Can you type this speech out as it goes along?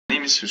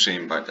name is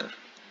Huseyin Baydar,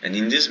 and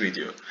in this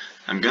video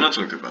I'm gonna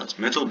talk about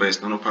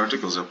metal-based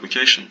nanoparticles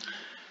application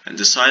and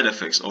the side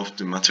effects of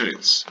the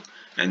materials.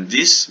 And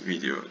this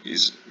video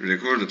is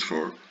recorded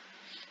for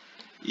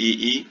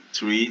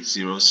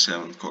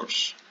EE307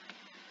 course.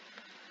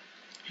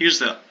 Here's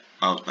the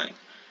outline.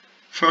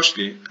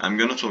 Firstly, I'm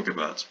gonna talk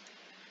about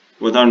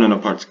what are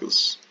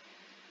nanoparticles,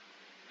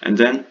 and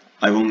then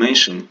I will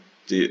mention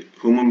the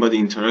human body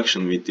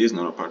interaction with these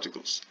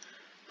nanoparticles.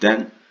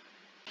 Then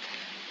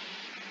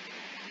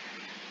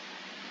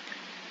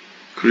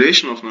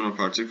creation of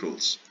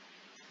nanoparticles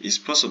is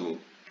possible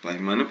by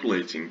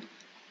manipulating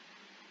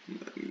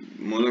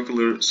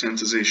molecular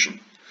synthesization.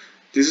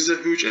 This is a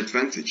huge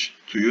advantage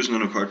to use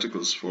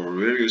nanoparticles for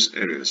various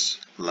areas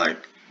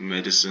like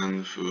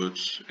medicine, food,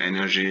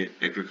 energy,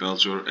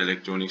 agriculture,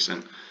 electronics,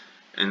 and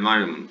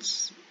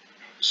environments,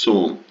 so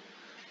on.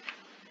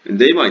 And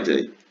day by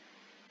day,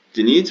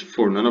 the need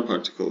for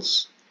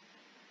nanoparticles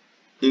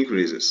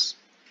increases.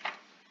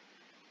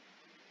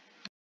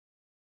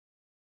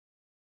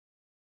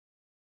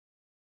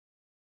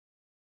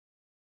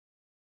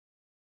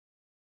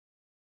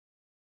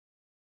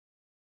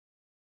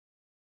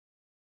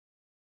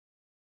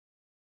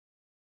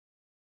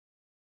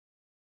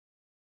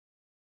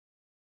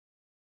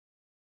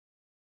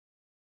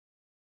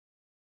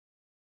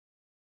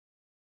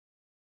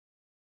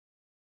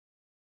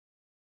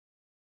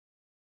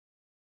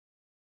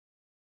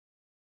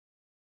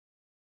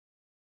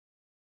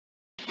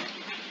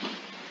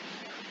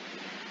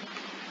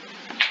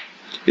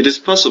 It is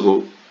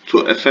possible to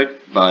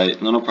affect by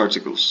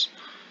nanoparticles,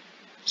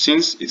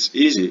 since it's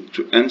easy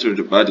to enter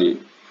the body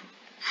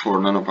for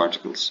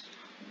nanoparticles.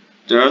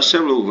 There are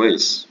several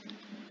ways,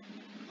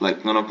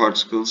 like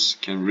nanoparticles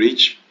can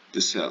reach the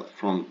cell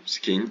from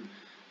skin,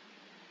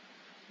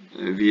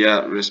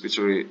 via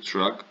respiratory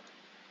tract,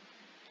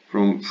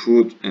 from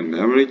food and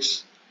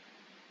beverage,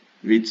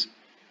 with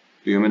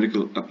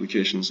biomedical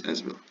applications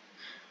as well.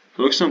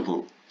 For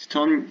example,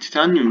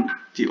 titanium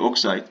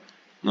dioxide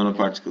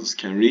nanoparticles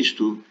can reach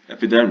to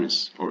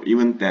epidermis or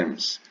even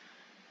dermis.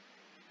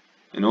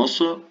 And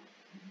also,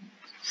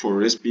 for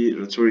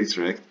respiratory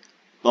tract,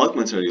 bulk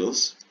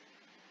materials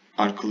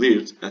are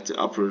cleared at the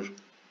upper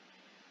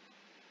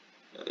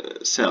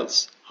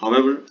cells.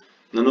 However,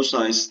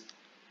 nano-sized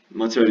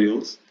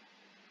materials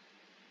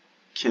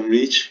can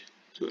reach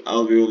to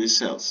alveoli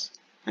cells,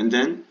 and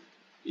then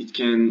it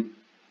can,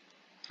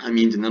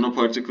 the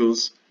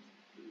nanoparticles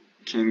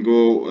can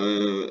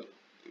go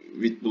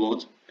with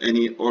blood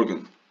any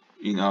organ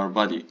in our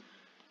body.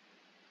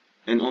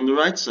 And on the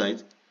right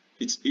side,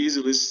 it's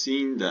easily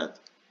seen that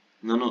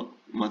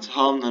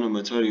how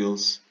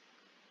nanomaterials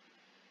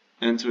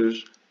enter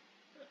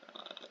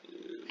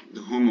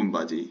the human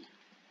body.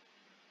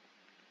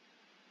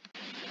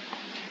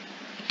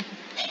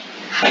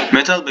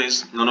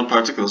 Metal-based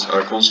nanoparticles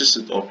are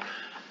consisted of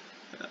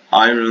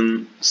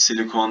iron,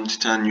 silicon,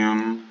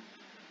 titanium,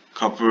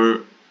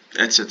 copper,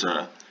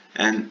 etc.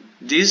 And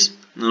these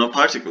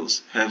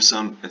nanoparticles have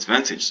some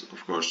advantages,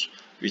 of course,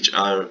 which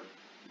are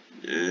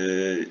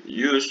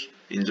used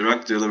in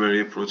drug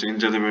delivery, protein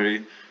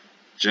delivery,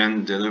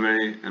 gene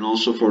delivery, and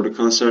also for the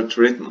cancer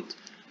treatment.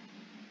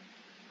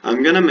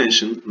 I'm gonna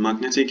mention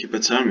magnetic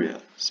hypothermia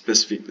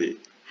specifically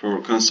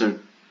for cancer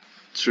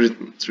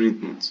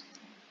treatment.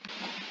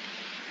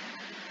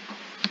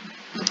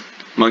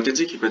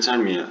 Magnetic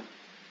hypothermia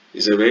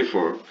is a way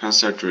for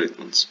cancer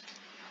treatments.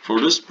 For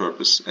this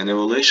purpose, an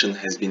evaluation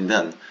has been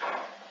done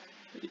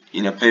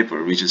in a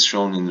paper which is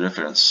shown in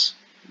reference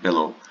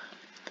below.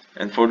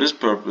 And for this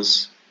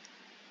purpose,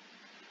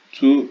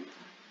 two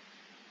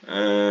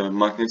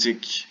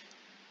magnetic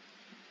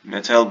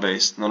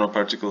metal-based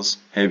nanoparticles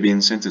have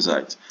been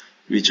synthesized,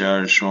 which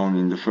are shown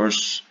in the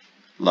first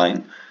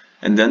line,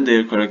 and then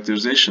their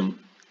characterization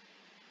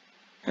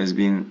has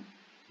been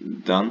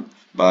done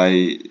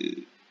by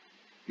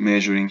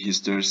measuring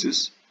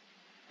hysteresis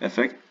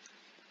effect,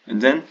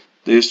 and then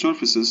their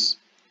surfaces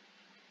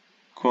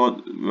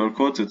were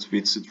coated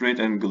with citrate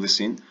and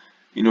glycine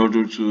in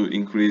order to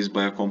increase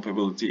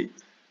biocompatibility,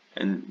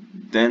 and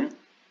then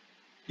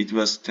it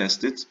was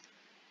tested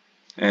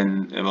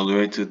and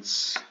evaluated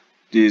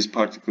these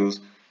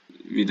particles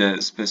with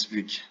a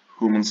specific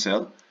human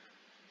cell,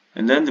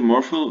 and then the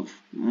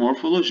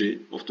morphology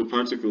of the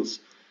particles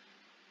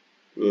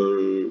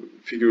were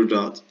figured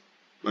out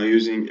by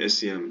using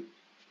SEM.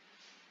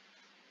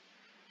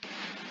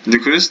 The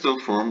crystal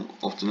form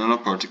of the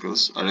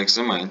nanoparticles are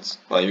examined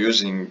by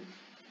using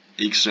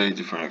X-ray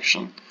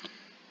diffraction,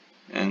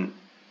 and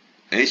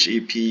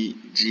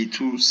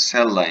HEPG2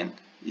 cell line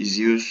is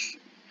used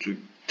to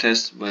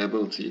test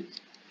viability.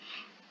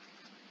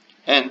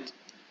 And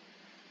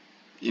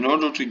in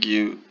order to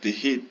give the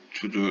heat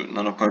to the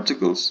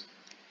nanoparticles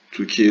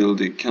to kill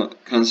the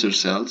cancer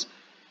cells,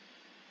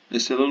 a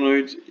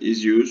solenoid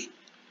is used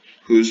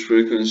whose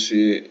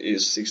frequency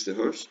is 60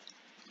 Hz.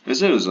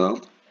 As a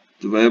result,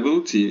 the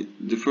viability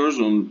differs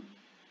on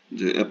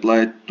the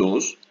applied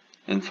dose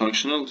and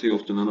functionality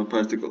of the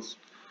nanoparticles.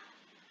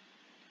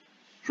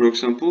 For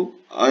example,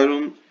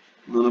 iron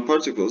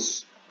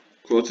nanoparticles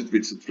coated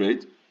with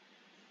citrate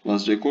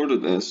was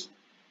recorded as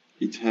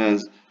it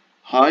has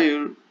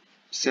higher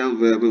cell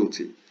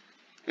viability.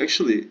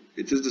 Actually,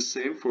 it is the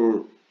same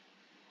for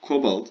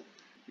cobalt,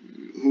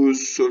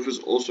 whose surface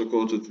also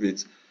coated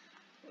with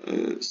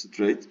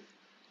citrate.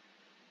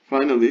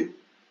 Finally,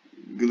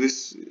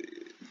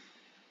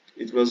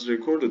 it was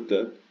recorded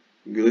that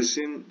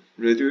glycine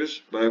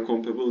reduced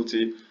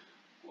biocompatibility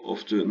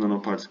of the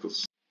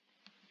nanoparticles.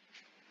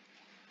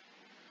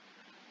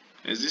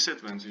 As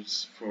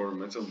disadvantages for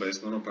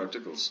metal-based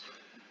nanoparticles,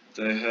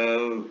 they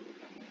have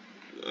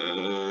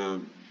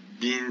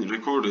been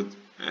recorded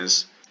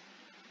as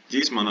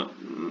these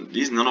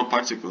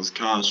nanoparticles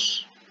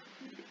cause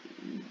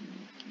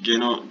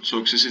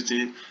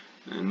genotoxicity,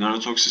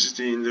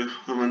 neurotoxicity in the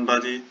human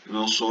body, and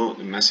also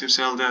massive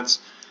cell deaths,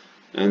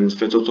 and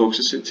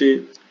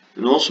fetotoxicity,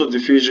 and also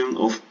diffusion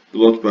of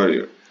blood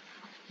barrier.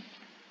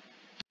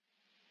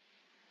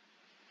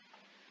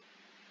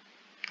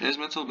 As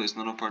metal-based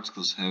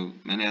nanoparticles have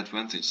many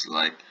advantages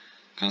like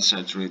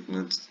cancer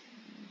treatment,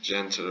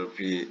 gene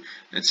therapy,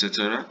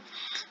 etc.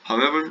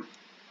 However,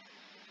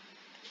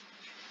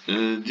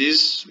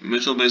 these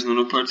metal-based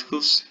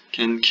nanoparticles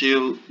can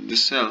kill the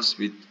cells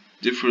with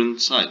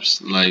different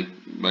types, like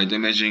by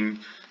damaging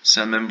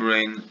cell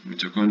membrane,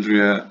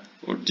 mitochondria,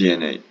 or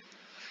DNA.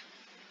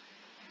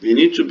 We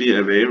need to be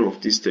aware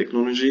of this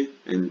technology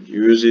and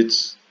use it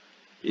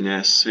in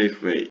a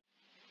safe way.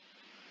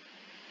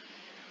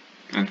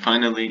 And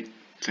finally,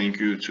 thank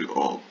you to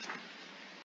all.